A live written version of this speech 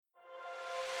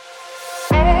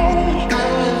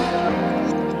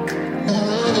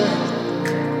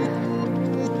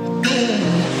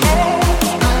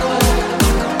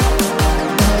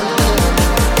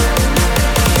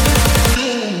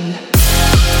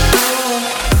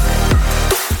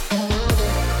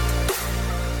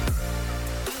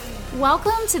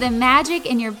Welcome to the Magic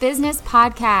in Your Business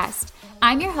podcast.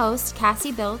 I'm your host,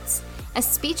 Cassie Biltz, a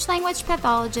speech-language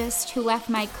pathologist who left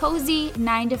my cozy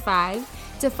 9-to-5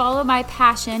 to follow my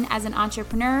passion as an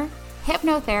entrepreneur,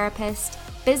 hypnotherapist,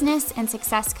 business and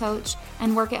success coach,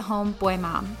 and work-at-home boy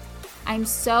mom. I'm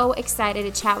so excited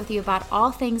to chat with you about all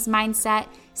things mindset,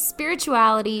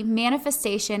 spirituality,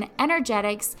 manifestation,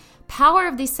 energetics, power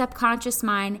of the subconscious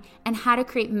mind, and how to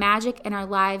create magic in our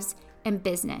lives and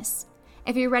business.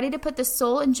 If you're ready to put the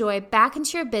soul and joy back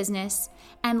into your business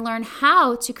and learn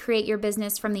how to create your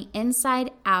business from the inside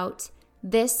out,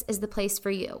 this is the place for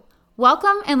you.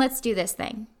 Welcome, and let's do this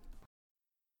thing.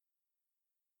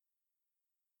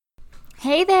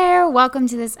 Hey there, welcome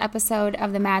to this episode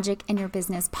of the Magic in Your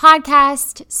Business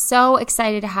podcast. So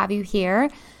excited to have you here.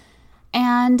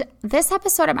 And this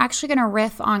episode, I'm actually going to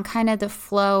riff on kind of the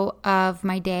flow of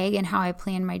my day and how I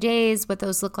plan my days, what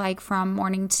those look like from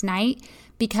morning to night,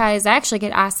 because I actually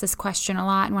get asked this question a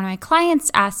lot. And one of my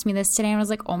clients asked me this today, and I was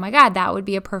like, oh my God, that would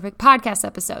be a perfect podcast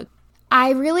episode. I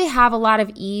really have a lot of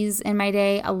ease in my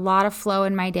day, a lot of flow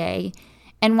in my day.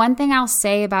 And one thing I'll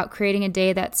say about creating a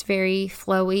day that's very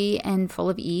flowy and full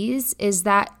of ease is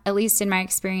that, at least in my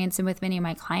experience and with many of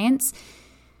my clients,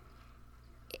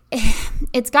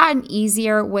 it's gotten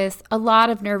easier with a lot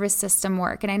of nervous system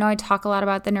work. And I know I talk a lot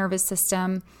about the nervous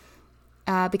system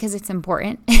because it's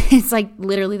important. It's like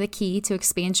literally the key to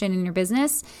expansion in your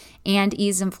business and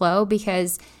ease and flow,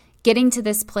 because getting to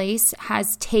this place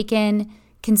has taken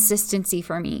consistency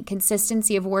for me,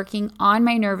 consistency of working on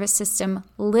my nervous system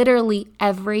literally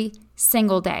every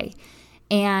single day.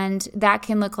 And that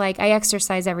can look like, I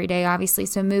exercise every day, obviously,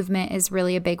 so movement is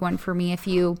really a big one for me. If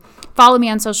you follow me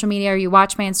on social media or you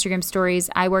watch my Instagram stories,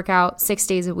 I work out 6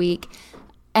 days a week.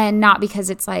 And not because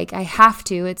it's like I have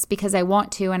to, it's because I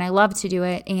want to and I love to do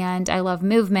it and I love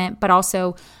movement, but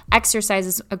also exercise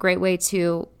is a great way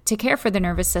to care for the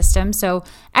nervous system. So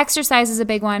exercise is a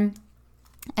big one.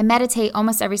 I meditate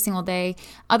almost every single day.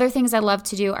 Other things I love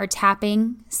to do are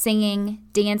tapping, singing,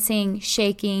 dancing,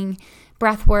 shaking,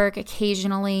 breath work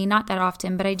occasionally, not that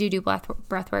often, but I do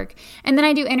breath work. And then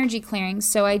I do energy clearing.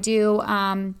 So I do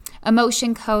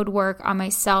emotion code work on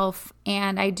myself,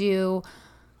 and I do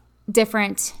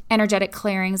different energetic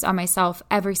clearings on myself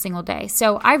every single day.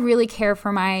 So I really care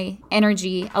for my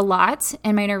energy a lot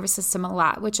and my nervous system a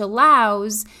lot, which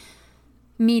allows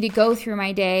me to go through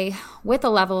my day with a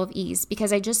level of ease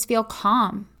because I just feel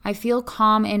calm. I feel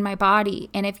calm in my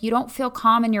body. And if you don't feel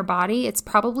calm in your body, it's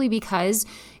probably because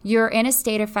you're in a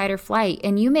state of fight or flight.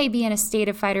 And you may be in a state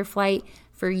of fight or flight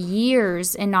for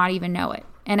years and not even know it.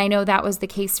 And I know that was the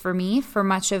case for me for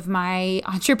much of my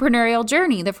entrepreneurial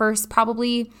journey. The first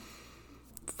probably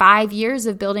 5 years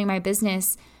of building my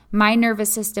business, my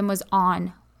nervous system was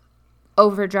on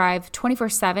overdrive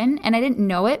 24/7, and I didn't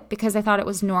know it because I thought it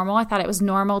was normal. I thought it was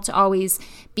normal to always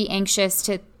be anxious,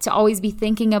 to always be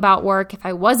thinking about work. If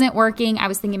I wasn't working, I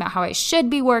was thinking about how I should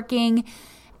be working,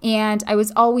 and I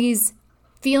was always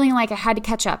feeling like I had to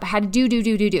catch up. I had to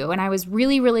do, and I was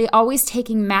really always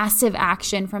taking massive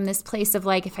action from this place of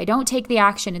like, if I don't take the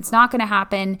action, it's not going to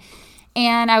happen.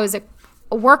 And I was a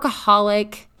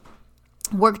workaholic,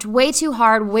 worked way too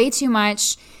hard, way too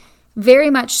much, very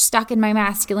much stuck in my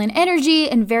masculine energy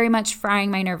and very much frying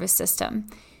my nervous system.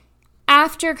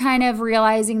 After kind of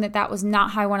realizing that that was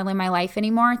not how I want to live my life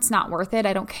anymore, it's not worth it.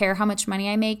 I don't care how much money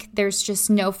I make. There's just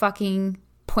no fucking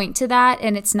point to that.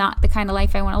 And it's not the kind of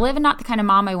life I want to live and not the kind of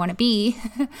mom I want to be.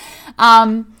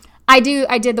 I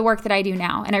did the work that I do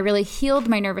now, and I really healed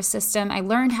my nervous system. I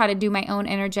learned how to do my own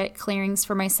energetic clearings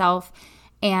for myself,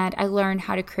 and I learned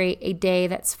how to create a day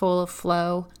that's full of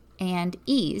flow and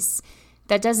ease.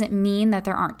 That doesn't mean that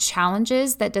there aren't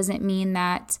challenges. That doesn't mean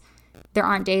that there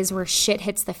aren't days where shit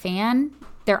hits the fan.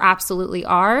 There absolutely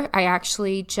are. I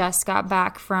actually just got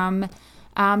back from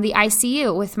the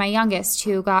ICU with my youngest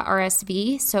who got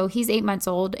RSV. So he's 8 months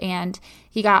old, and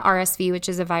he got RSV, which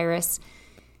is a virus,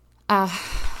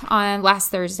 on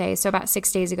last Thursday, so about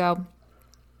 6 days ago.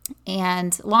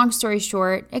 And long story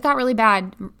short, it got really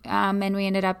bad, and we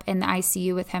ended up in the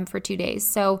ICU with him for 2 days.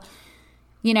 So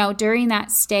during that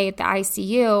stay at the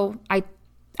ICU,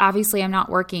 I'm not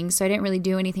working, so I didn't really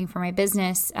do anything for my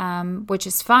business, which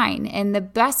is fine. And the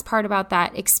best part about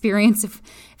that experience, if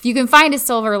you can find a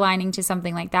silver lining to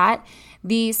something like that,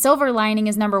 the silver lining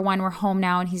is, number one, we're home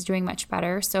now and he's doing much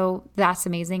better. So that's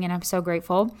amazing, and I'm so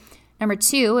grateful. Number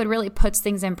two, it really puts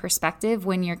things in perspective.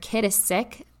 When your kid is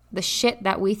sick, the shit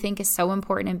that we think is so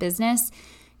important in business,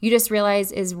 you just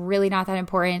realize is really not that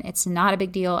important. It's not a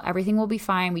big deal. Everything will be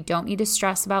fine. We don't need to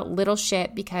stress about little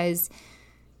shit because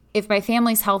if my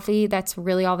family's healthy, that's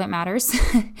really all that matters.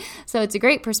 So it's a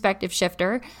great perspective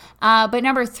shifter. But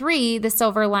number 3, the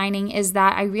silver lining is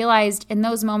that I realized in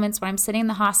those moments when I'm sitting in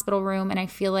the hospital room and I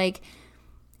feel like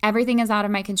everything is out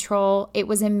of my control, it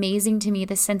was amazing to me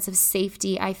the sense of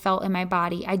safety I felt in my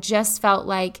body. I just felt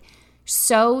like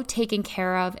so taken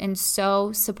care of and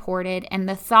so supported. And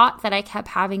the thought that I kept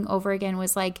having over again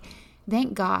was like,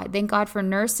 thank God. Thank God for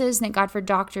nurses. Thank God for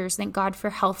doctors. Thank God for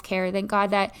healthcare. Thank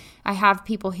God that I have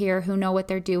people here who know what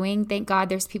they're doing. Thank God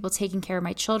there's people taking care of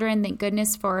my children. Thank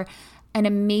goodness for an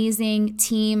amazing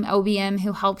team, OBM,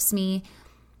 who helps me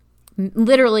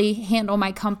literally handle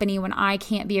my company when I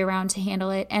can't be around to handle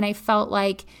it. And I felt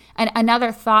like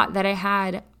another thought that I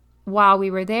had while we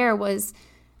were there was,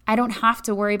 I don't have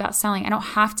to worry about selling. I don't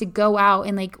have to go out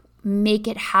and like make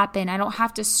it happen. I don't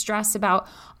have to stress about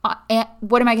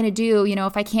what am I going to do,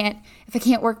 if I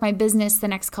can't work my business the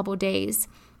next couple of days.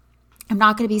 I'm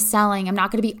not going to be selling. I'm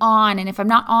not going to be on. And if I'm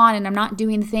not on and I'm not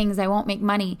doing things, I won't make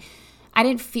money. I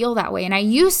didn't feel that way. And I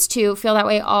used to feel that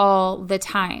way all the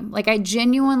time. Like I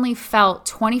genuinely felt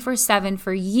 24/7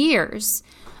 for years.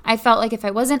 I felt like if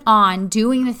I wasn't on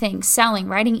doing the things, selling,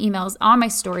 writing emails, on my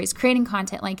stories, creating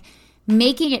content, like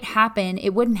making it happen,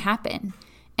 it wouldn't happen.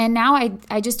 And now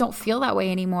I just don't feel that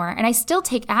way anymore. And I still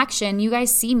take action. You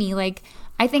guys see me, like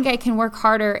I think I can work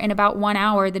harder in about 1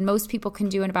 hour than most people can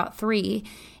do in about 3.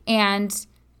 And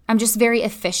I'm just very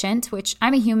efficient, which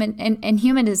I'm a human. In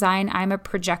human design, I'm a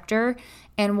projector.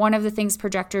 And one of the things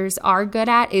projectors are good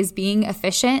at is being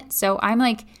efficient. So I'm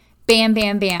like, bam,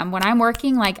 bam, bam. When I'm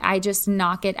working, like I just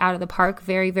knock it out of the park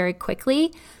very, very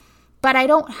quickly. But I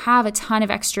don't have a ton of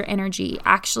extra energy.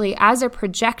 Actually, as a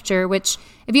projector, which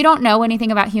if you don't know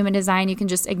anything about human design, you can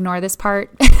just ignore this part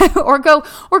or go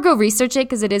research it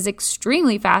because it is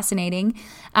extremely fascinating.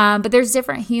 But there's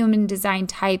different human design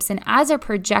types. And as a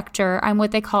projector, I'm what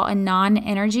they call a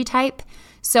non-energy type.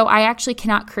 So I actually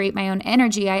cannot create my own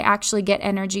energy. I actually get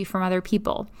energy from other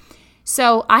people.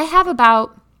 So I have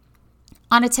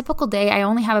on a typical day, I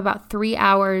only have about 3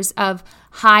 hours of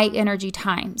high energy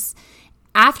times.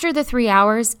 After the 3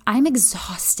 hours, I'm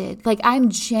exhausted. Like I'm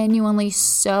genuinely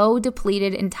so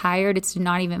depleted and tired. It's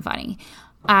not even funny.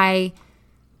 I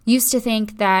used to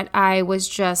think that I was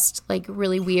just like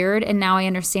really weird, and now I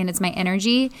understand it's my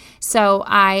energy. So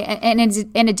and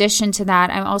in addition to that,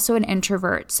 I'm also an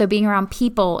introvert. So being around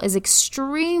people is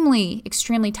extremely,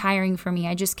 extremely tiring for me.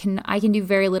 I can do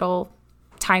very little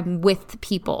time with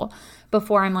people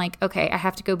before I'm like, okay, I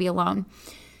have to go be alone.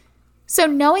 So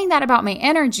knowing that about my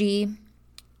energy,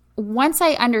 once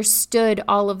I understood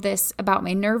all of this about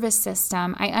my nervous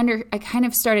system, I kind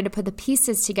of started to put the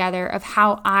pieces together of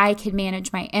how I could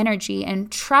manage my energy and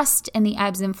trust in the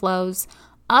ebbs and flows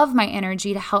of my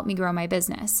energy to help me grow my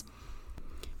business.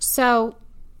 So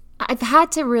I've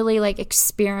had to really like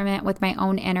experiment with my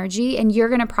own energy, and you're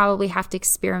going to probably have to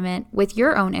experiment with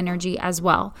your own energy as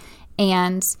well.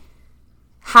 And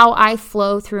how I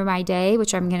flow through my day,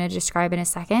 which I'm going to describe in a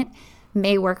second,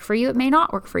 may work for you. It may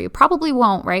not work for you. Probably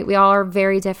won't, right? We all are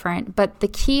very different. But the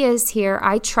key is here,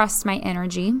 I trust my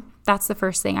energy. That's the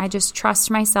first thing. I just trust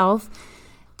myself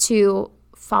to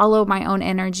follow my own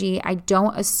energy. I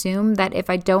don't assume that if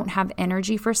I don't have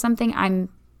energy for something, I'm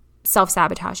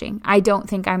self-sabotaging. I don't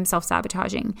think I'm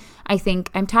self-sabotaging. I think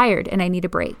I'm tired and I need a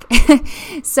break.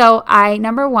 So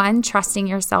number 1, trusting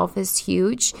yourself is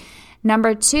huge.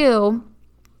 Number 2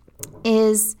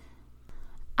 is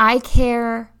I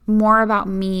care more about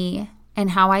me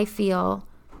and how I feel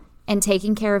and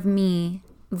taking care of me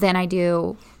than I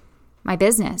do my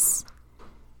business.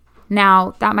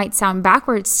 Now, that might sound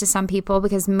backwards to some people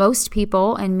because most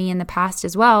people, and me in the past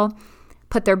as well,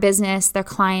 put their business, their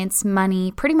clients,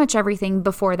 money, pretty much everything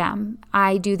before them.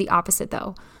 I do the opposite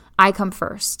though. I come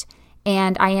first,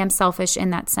 and I am selfish in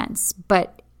that sense.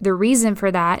 But the reason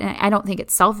for that, and I don't think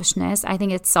it's selfishness, I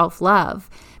think it's self-love,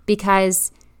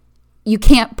 because you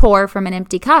can't pour from an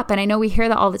empty cup. And I know we hear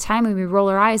that all the time when we roll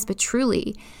our eyes, but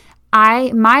truly,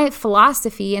 my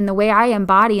philosophy and the way I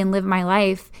embody and live my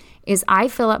life is I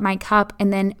fill up my cup,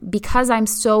 and then because I'm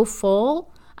so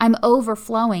full, I'm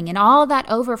overflowing, and all that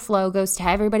overflow goes to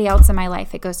everybody else in my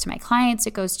life. It goes to my clients,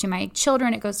 it goes to my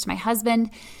children, it goes to my husband,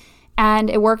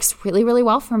 and it works really, really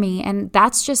well for me. And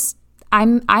that's just,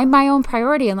 I'm my own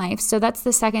priority in life. So that's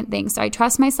the second thing. So I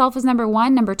trust myself as number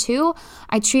 1. Number 2,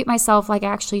 I treat myself like I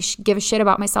actually give a shit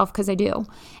about myself, because I do.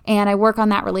 And I work on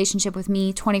that relationship with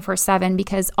me 24/7,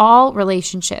 because all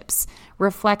relationships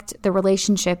reflect the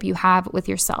relationship you have with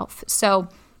yourself. So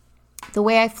the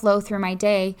way I flow through my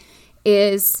day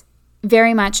is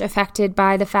very much affected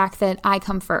by the fact that I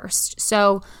come first.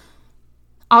 So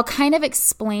I'll kind of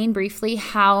explain briefly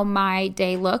how my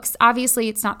day looks. Obviously,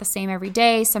 it's not the same every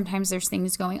day. Sometimes there's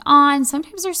things going on.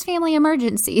 Sometimes there's family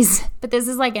emergencies. But this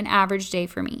is like an average day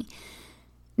for me.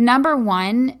 Number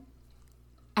one,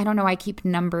 I don't know why I keep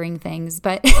numbering things,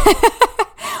 but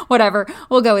whatever.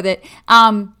 We'll go with it.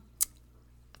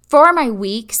 For my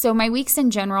week, so my weeks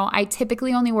in general, I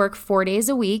typically only work 4 days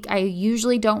a week. I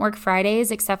usually don't work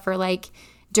Fridays except for like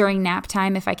during nap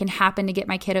time. If I can happen to get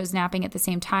my kiddos napping at the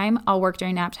same time, I'll work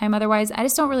during nap time. Otherwise, I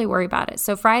just don't really worry about it.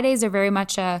 So Fridays are very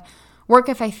much a work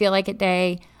if I feel like it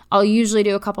day. I'll usually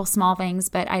do a couple small things,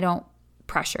 but I don't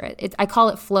pressure it. I call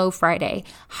it Flow Friday.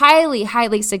 Highly,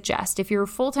 highly suggest if you're a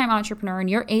full-time entrepreneur and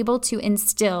you're able to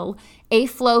instill a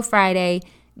Flow Friday,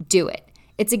 do it.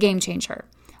 It's a game changer.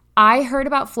 I heard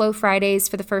about Flow Fridays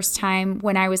for the first time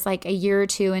when I was like a year or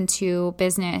two into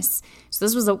business. So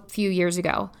this was a few years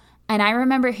ago. And I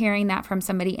remember hearing that from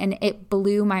somebody and it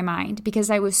blew my mind because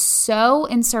I was so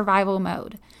in survival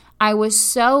mode. I was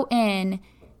so in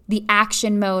the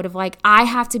action mode of like, I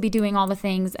have to be doing all the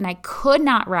things and I could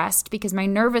not rest because my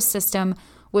nervous system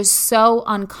was so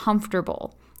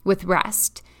uncomfortable with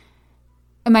rest.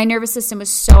 And my nervous system was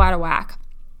so out of whack.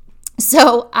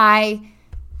 So I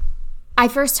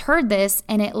first heard this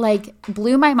and it like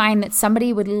blew my mind that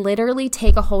somebody would literally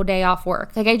take a whole day off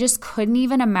work. Like I just couldn't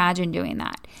even imagine doing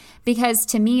that because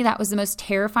to me that was the most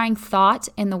terrifying thought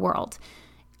in the world.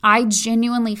 I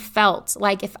genuinely felt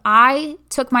like if I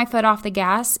took my foot off the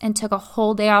gas and took a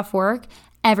whole day off work,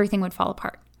 everything would fall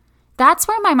apart. That's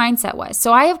where my mindset was.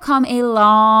 So I have come a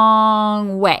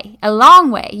long way.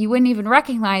 You wouldn't even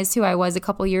recognize who I was a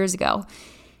couple years ago.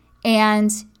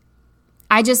 And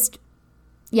I just,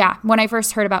 when I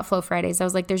first heard about Flow Fridays, I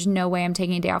was like, there's no way I'm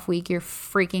taking a day off week. You're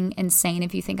freaking insane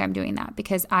if you think I'm doing that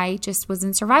because I just was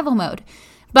in survival mode.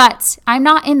 But I'm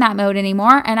not in that mode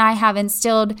anymore, and I have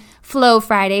instilled Flow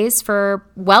Fridays for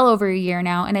well over a year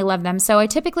now, and I love them. So I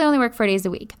typically only work 4 days a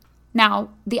week. Now,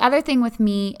 the other thing with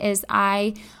me is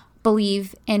I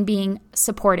believe in being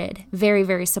supported, very,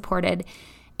 very supported.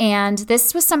 And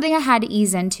this was something I had to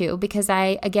ease into because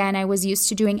I was used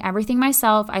to doing everything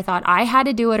myself. I thought I had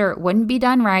to do it or it wouldn't be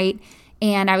done right.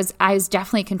 And I was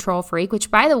definitely a control freak,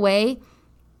 which by the way,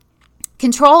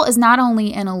 control is not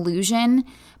only an illusion,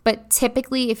 but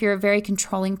typically if you're a very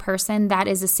controlling person, that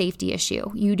is a safety issue.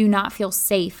 You do not feel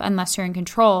safe unless you're in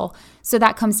control. So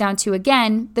that comes down to,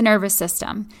 again, the nervous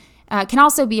system. Can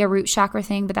also be a root chakra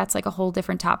thing, but that's like a whole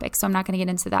different topic. So I'm not going to get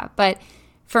into that. But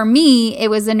for me, it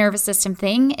was a nervous system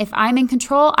thing. If I'm in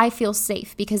control, I feel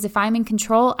safe because if I'm in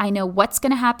control, I know what's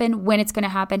going to happen, when it's going to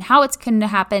happen, how it's going to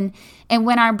happen. And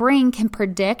when our brain can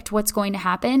predict what's going to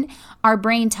happen, our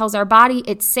brain tells our body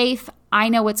it's safe. I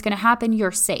know what's going to happen.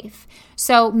 You're safe.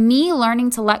 So me learning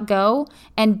to let go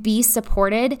and be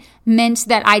supported meant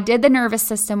that I did the nervous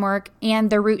system work and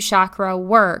the root chakra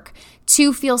work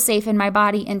to feel safe in my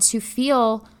body and to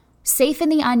feel safe in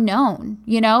the unknown.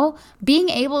 Being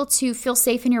able to feel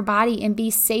safe in your body and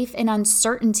be safe in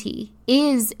uncertainty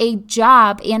is a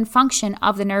job and function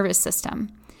of the nervous system.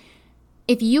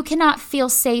 If you cannot feel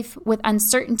safe with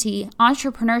uncertainty,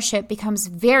 entrepreneurship becomes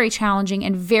very challenging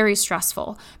and very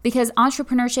stressful because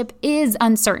entrepreneurship is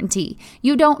uncertainty.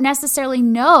 You don't necessarily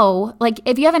know, like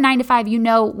if you have a 9-to-5, you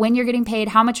know when you're getting paid,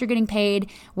 how much you're getting paid,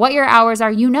 what your hours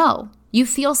are, you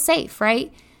feel safe,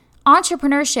 right?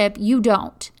 Entrepreneurship, you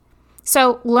don't.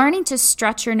 So learning to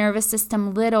stretch your nervous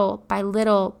system little by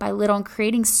little by little and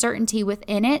creating certainty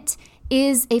within it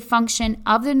is a function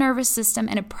of the nervous system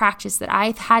and a practice that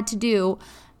I've had to do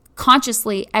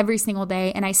consciously every single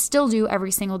day, and I still do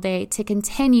every single day to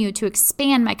continue to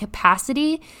expand my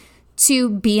capacity to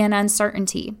be in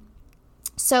uncertainty.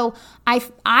 So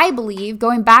I believe,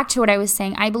 going back to what I was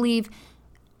saying, I believe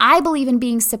in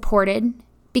being supported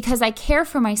because I care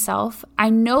for myself. I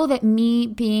know that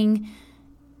me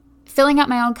filling up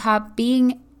my own cup,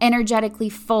 being energetically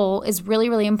full is really,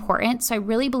 really important. So I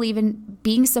really believe in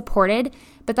being supported,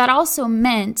 but that also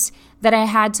meant that I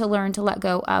had to learn to let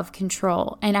go of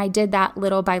control. And I did that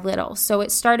little by little. So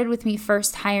it started with me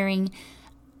first hiring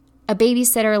a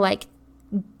babysitter, like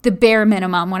the bare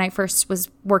minimum when I first was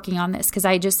working on this, because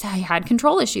I had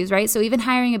control issues, right? So even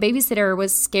hiring a babysitter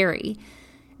was scary.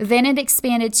 Then it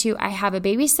expanded to I have a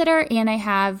babysitter and I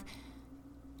have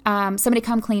somebody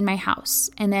come clean my house.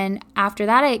 And then after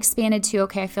that, I expanded to,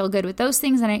 okay, I feel good with those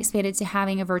things. And I expanded to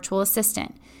having a virtual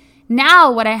assistant.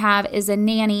 Now what I have is a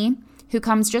nanny who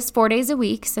comes just 4 days a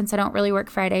week since I don't really work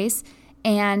Fridays,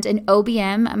 and an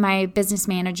OBM, my business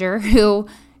manager, who,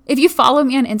 if you follow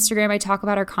me on Instagram, I talk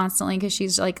about her constantly because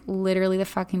she's like literally the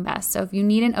fucking best. So if you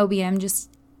need an OBM, just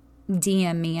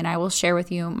DM me and I will share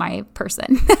with you my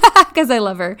person because I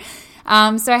love her.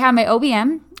 So I have my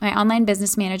OBM, my online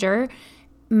business manager,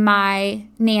 my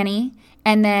nanny,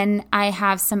 and then I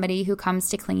have somebody who comes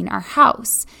to clean our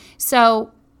house.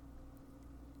 So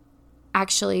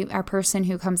actually, our person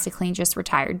who comes to clean just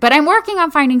retired, but I'm working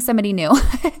on finding somebody new.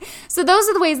 So those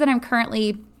are the ways that I'm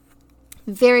currently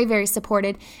very, very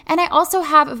supported. And I also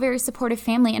have a very supportive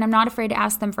family, and I'm not afraid to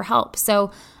ask them for help.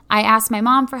 So I ask my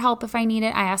mom for help if I need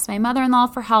it. I ask my mother-in-law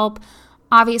for help.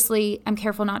 Obviously, I'm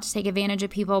careful not to take advantage of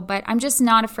people, but I'm just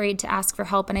not afraid to ask for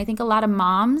help. And I think a lot of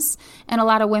moms and a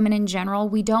lot of women in general,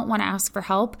 we don't want to ask for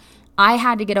help. I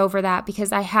had to get over that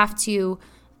because I have to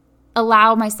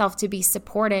allow myself to be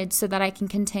supported so that I can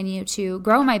continue to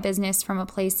grow my business from a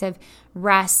place of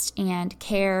rest and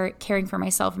caring for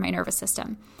myself and my nervous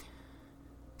system.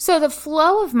 So the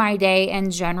flow of my day in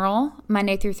general,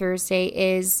 Monday through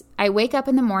Thursday, is I wake up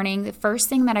in the morning. The first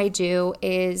thing that I do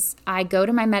is I go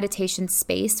to my meditation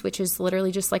space, which is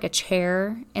literally just like a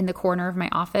chair in the corner of my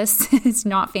office. It's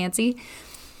not fancy.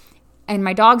 And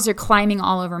my dogs are climbing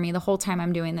all over me the whole time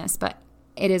I'm doing this, but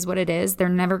it is what it is. They're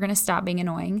never going to stop being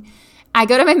annoying. I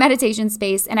go to my meditation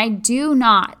space and I do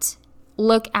not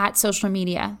look at social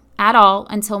media at all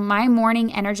until my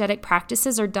morning energetic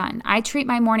practices are done. I treat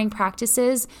my morning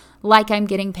practices like I'm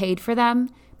getting paid for them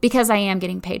because I am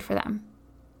getting paid for them.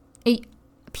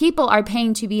 People are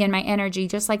paying to be in my energy,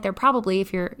 just like they're probably,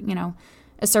 if you're,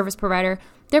 a service provider,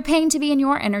 they're paying to be in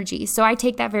your energy. So I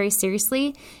take that very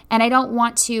seriously. And I don't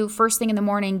want to, first thing in the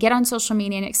morning, get on social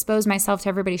media and expose myself to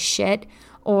everybody's shit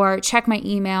or check my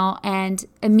email and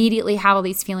immediately have all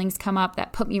these feelings come up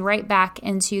that put me right back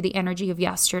into the energy of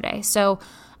yesterday. So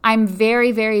I'm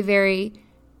very, very, very,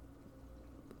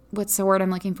 what's the word I'm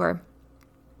looking for?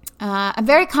 I'm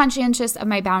very conscientious of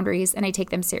my boundaries and I take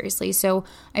them seriously. So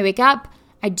I wake up,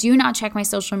 I do not check my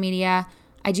social media.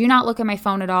 I do not look at my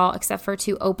phone at all except for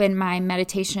to open my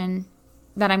meditation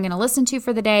that I'm going to listen to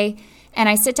for the day. And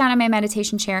I sit down in my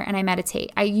meditation chair and I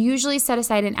meditate. I usually set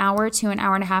aside an hour to an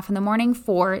hour and a half in the morning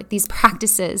for these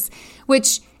practices,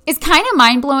 which is kind of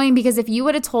mind-blowing because if you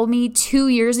would have told me 2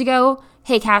 years ago,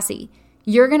 hey, Cassie,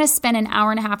 you're going to spend an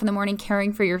hour and a half in the morning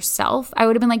caring for yourself, I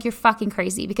would have been like, you're fucking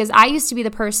crazy. Because I used to be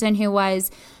the person who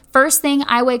was, first thing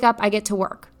I wake up, I get to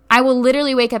work. I will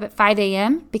literally wake up at 5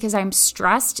 a.m. because I'm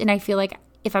stressed and I feel like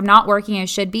if I'm not working, I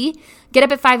should be. Get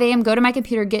up at 5 a.m., go to my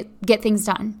computer, get things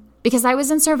done. Because I was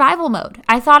in survival mode.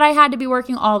 I thought I had to be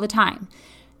working all the time.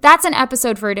 That's an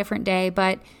episode for a different day,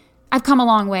 but I've come a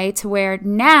long way to where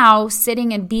now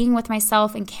sitting and being with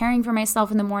myself and caring for myself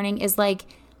in the morning is like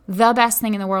the best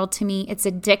thing in the world to me. It's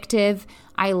addictive.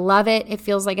 I love it. It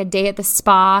feels like a day at the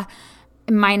spa,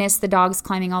 minus the dogs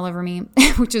climbing all over me,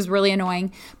 which is really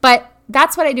annoying. But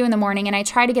that's what I do in the morning, and I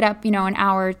try to get up, an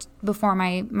hour before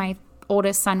my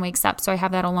oldest son wakes up, so I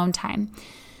have that alone time.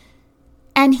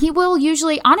 And he will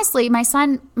usually, honestly, my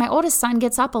oldest son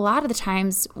gets up a lot of the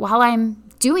times while I'm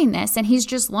doing this, and he's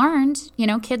just learned,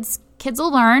 kids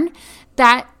will learn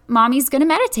that mommy's going to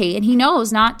meditate, and he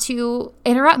knows not to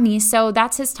interrupt me. So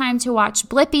that's his time to watch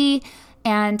Blippi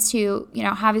and to,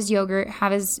 have his yogurt,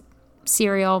 have his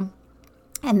cereal,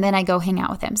 and then I go hang out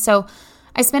with him. So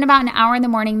I spend about an hour in the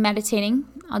morning meditating.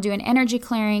 I'll do an energy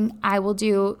clearing. I will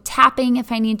do tapping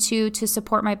if I need to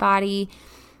support my body.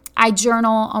 I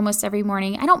journal almost every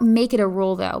morning. I don't make it a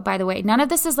rule though, by the way. None of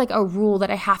this is like a rule that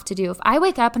I have to do. If I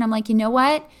wake up and I'm like, you know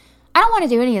what? I don't want to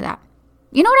do any of that.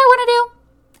 You know what I want to do?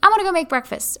 I want to go make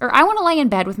breakfast, or I want to lay in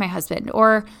bed with my husband,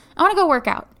 or I want to go work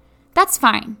out. That's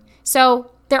fine.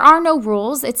 So there are no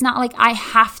rules. It's not like I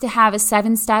have to have a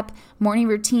 7-step morning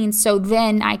routine so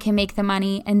then I can make the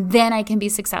money and then I can be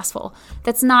successful.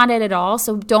 That's not it at all.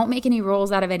 So don't make any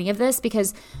rules out of any of this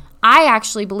because I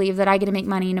actually believe that I get to make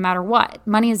money no matter what.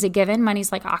 Money is a given.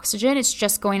 Money's like oxygen. It's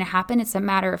just going to happen. It's a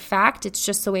matter of fact. It's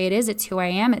just the way it is. It's who I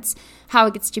am. It's how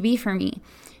it gets to be for me.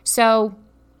 So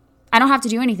I don't have to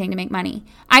do anything to make money.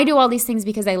 I do all these things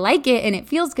because I like it and it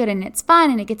feels good and it's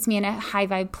fun and it gets me in a high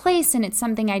vibe place and it's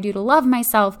something I do to love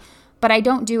myself, but I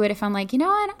don't do it if I'm like, you know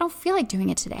what, I don't feel like doing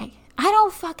it today. I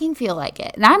don't fucking feel like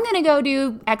it. And I'm going to go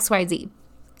do XYZ.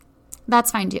 That's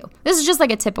fine too. This is just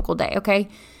like a typical day, okay?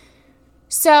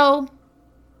 So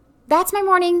that's my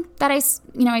morning that I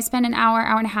spend an hour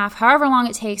and a half, however long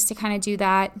it takes to kind of do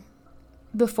that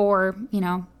before,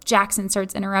 Jackson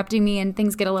starts interrupting me and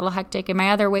things get a little hectic and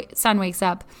my other son wakes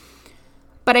up.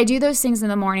 But I do those things in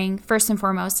the morning, first and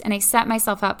foremost, and I set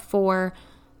myself up for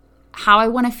how I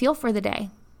want to feel for the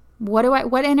day.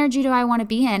 What energy do I want to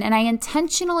be in? And I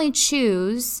intentionally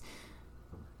choose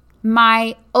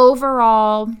my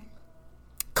overall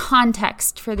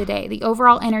context for the day, the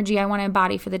overall energy I want to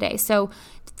embody for the day. So,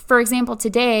 for example,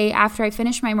 today, after I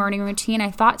finished my morning routine,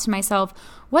 I thought to myself,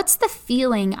 what's the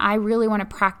feeling I really want to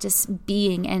practice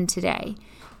being in today?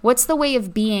 What's the way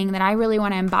of being that I really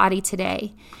want to embody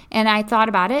today? And I thought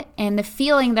about it, and the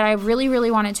feeling that I really, really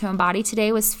wanted to embody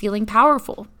today was feeling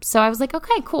powerful. So I was like,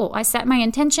 okay, cool. I set my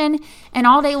intention, and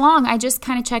all day long, I just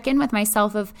kind of check in with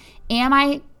myself of, am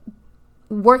I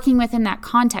working within that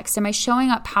context? Am I showing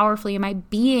up powerfully? Am I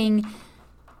being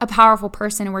a powerful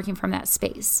person and working from that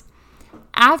space?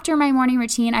 After my morning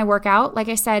routine, I work out. Like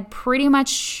I said, pretty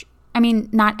much,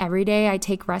 not every day. I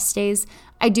take rest days.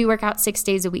 I do work out 6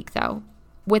 days a week, though,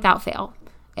 without fail.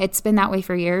 It's been that way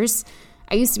for years.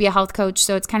 I used to be a health coach,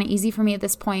 so it's kind of easy for me at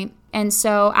this point. And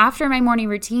so after my morning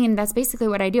routine, that's basically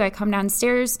what I do. I come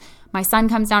downstairs. My son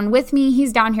comes down with me.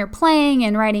 He's down here playing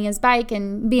and riding his bike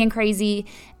and being crazy.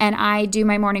 And I do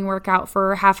my morning workout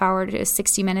for a half hour to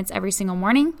 60 minutes every single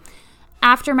morning.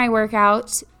 After my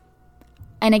workout,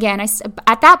 and again,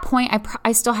 at that point,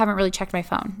 I still haven't really checked my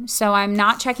phone. So I'm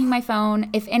not checking my phone.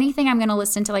 If anything, I'm going to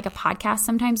listen to like a podcast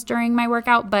sometimes during my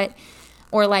workout,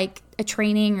 or like a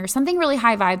training or something really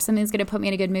high vibe, something that's going to put me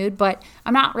in a good mood. But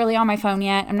I'm not really on my phone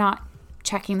yet. I'm not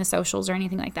checking the socials or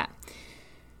anything like that.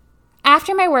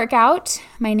 After my workout,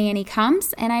 my nanny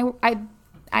comes and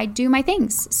I do my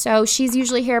things. So she's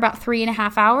usually here about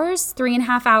 3.5 hours.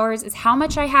 3.5 hours is how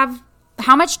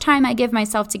much time I give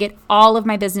myself to get all of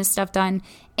my business stuff done,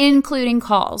 including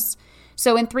calls.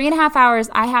 So in 3.5 hours,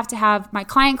 I have to have my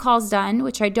client calls done,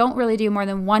 which I don't really do more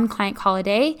than one client call a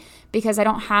day because I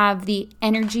don't have the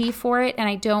energy for it and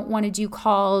I don't want to do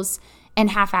calls and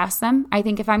half-ass them. I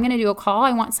think if I'm going to do a call,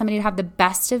 I want somebody to have the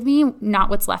best of me, not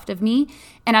what's left of me.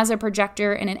 And as a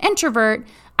projector and an introvert,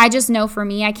 I just know for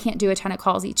me, I can't do a ton of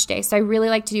calls each day. So I really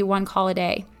like to do one call a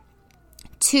day.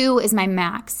 2 is my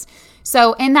max.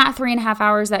 So in that 3.5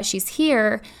 hours that she's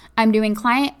here, I'm doing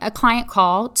a client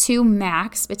call, 2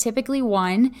 max, but typically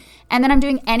 1. And then I'm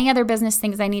doing any other business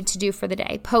things I need to do for the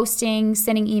day, posting,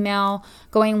 sending email,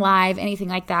 going live, anything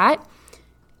like that.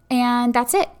 And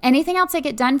that's it. Anything else I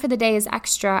get done for the day is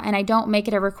extra, and I don't make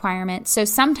it a requirement. So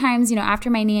sometimes, after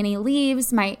my nanny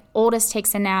leaves, my oldest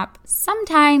takes a nap.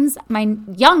 Sometimes my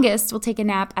youngest will take a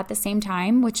nap at the same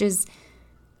time, which is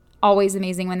always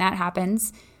amazing when that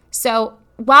happens. So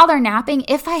while they're napping,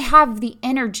 if I have the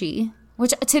energy,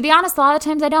 which to be honest, a lot of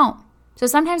times I don't. So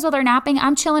sometimes while they're napping,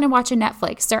 I'm chilling and watching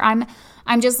Netflix, or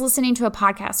I'm just listening to a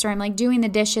podcast, or I'm like doing the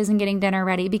dishes and getting dinner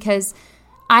ready because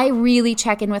I really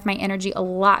check in with my energy a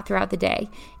lot throughout the day.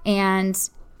 And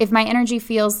if my energy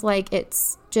feels like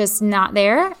it's just not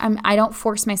there, I don't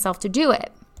force myself to do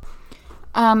it.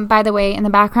 By the way, in the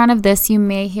background of this, you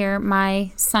may hear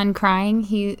my son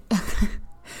crying.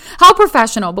 How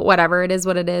professional, but whatever. It is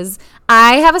what it is.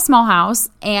 I have a small house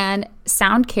and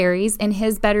sound carries, and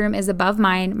his bedroom is above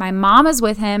mine. My mom is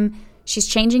with him. She's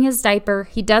changing his diaper.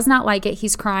 He does not like it.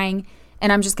 He's crying.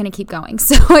 And I'm just going to keep going.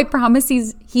 So I promise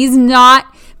he's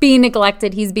not being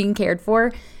neglected. He's being cared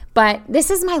for. But this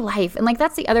is my life. And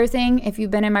that's the other thing. If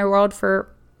you've been in my world for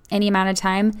any amount of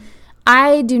time,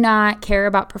 I do not care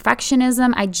about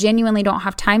perfectionism. I genuinely don't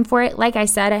have time for it. Like I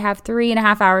said, I have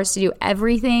 3.5 hours to do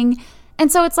everything.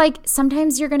 And so it's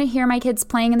sometimes you're going to hear my kids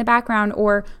playing in the background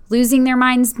or losing their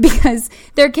minds because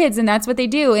they're kids and that's what they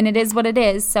do. And it is what it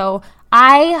is. So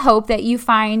I hope that you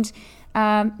find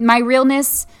my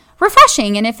realness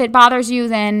refreshing. And if it bothers you,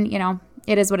 then,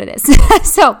 it is what it is.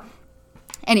 So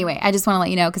anyway, I just want to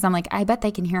let you know because I'm I bet they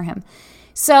can hear him.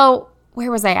 So where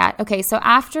was I at? Okay, so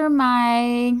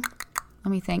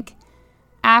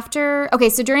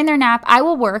so during their nap, I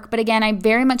will work. But again, I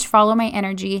very much follow my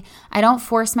energy. I don't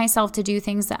force myself to do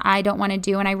things that I don't want to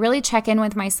do. And I really check in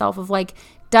with myself of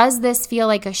does this feel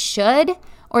like a should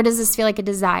or does this feel like a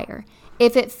desire?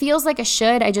 If it feels like a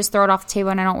should, I just throw it off the table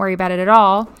and I don't worry about it at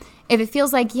all. If it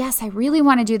feels like, yes, I really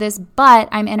want to do this, but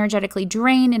I'm energetically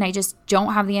drained and I just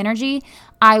don't have the energy,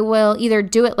 I will either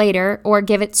do it later or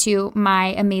give it to my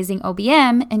amazing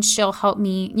OBM and she'll help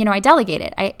me, I delegate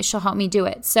it. She'll help me do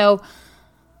it. So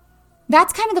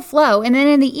that's kind of the flow. And then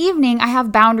in the evening, I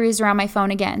have boundaries around my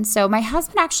phone again. So my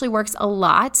husband actually works a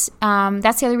lot.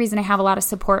 That's the other reason I have a lot of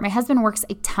support. My husband works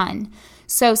a ton.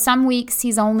 So some weeks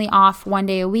he's only off 1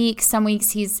 day a week. Some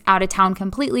weeks he's out of town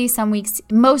completely.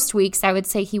 Most weeks, I would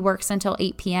say he works until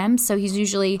 8 p.m. So he's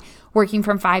usually working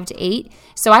from 5 to 8.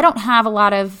 So I don't have a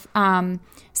lot of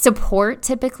support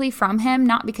typically from him,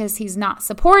 not because he's not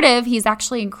supportive. He's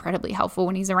actually incredibly helpful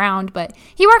when he's around, but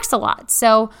he works a lot.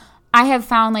 So I have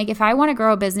found if I want to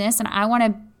grow a business and I want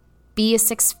to be a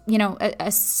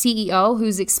CEO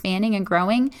who's expanding and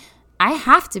growing, I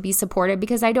have to be supported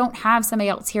because I don't have somebody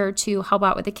else here to help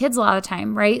out with the kids a lot of the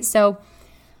time, right? So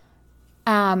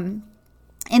in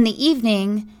the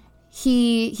evening,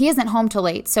 he isn't home till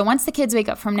late. So once the kids wake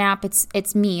up from nap,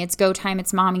 it's me. It's go time.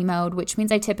 It's mommy mode, which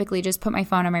means I typically just put my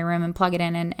phone in my room and plug it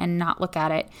in and not look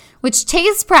at it, which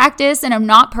takes practice, and I'm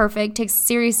not perfect, takes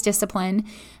serious discipline,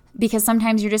 because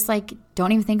sometimes you're just like,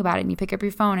 don't even think about it, and you pick up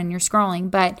your phone and you're scrolling.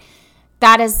 But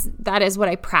that is what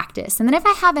I practice. And then if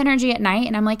I have energy at night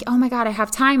and I'm like, oh my God, I have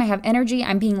time, I have energy,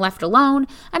 I'm being left alone,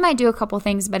 I might do a couple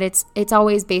things, but it's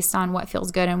always based on what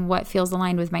feels good and what feels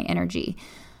aligned with my energy.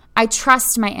 I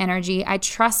trust my energy. I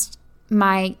trust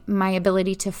my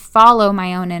ability to follow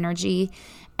my own energy.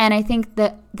 And I think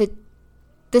that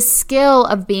the skill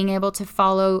of being able to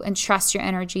follow and trust your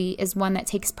energy is one that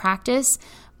takes practice,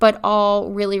 but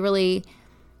all really, really,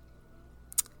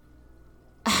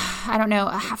 I don't know,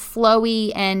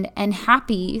 flowy and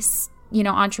happy,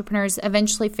 entrepreneurs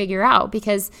eventually figure out,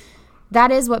 because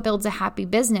that is what builds a happy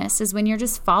business, is when you're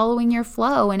just following your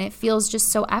flow and it feels just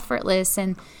so effortless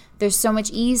and there's so much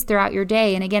ease throughout your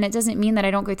day. And again, it doesn't mean that I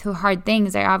don't go through hard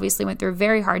things. I obviously went through a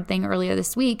very hard thing earlier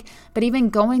this week, but even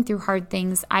going through hard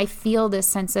things, I feel this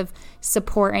sense of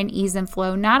support and ease and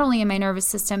flow, not only in my nervous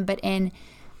system, but in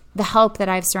the help that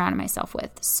I've surrounded myself with.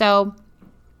 So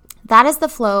that is the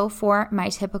flow for my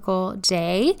typical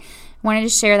day. Wanted to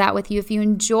share that with you. If you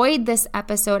enjoyed this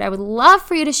episode, I would love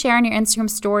for you to share on your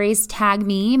Instagram stories. Tag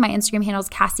me. My Instagram handle is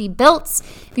Cassie Biltz.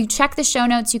 If you check the show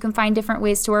notes, you can find different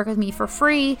ways to work with me for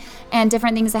free and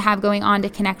different things I have going on to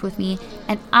connect with me.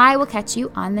 And I will catch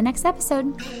you on the next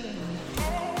episode.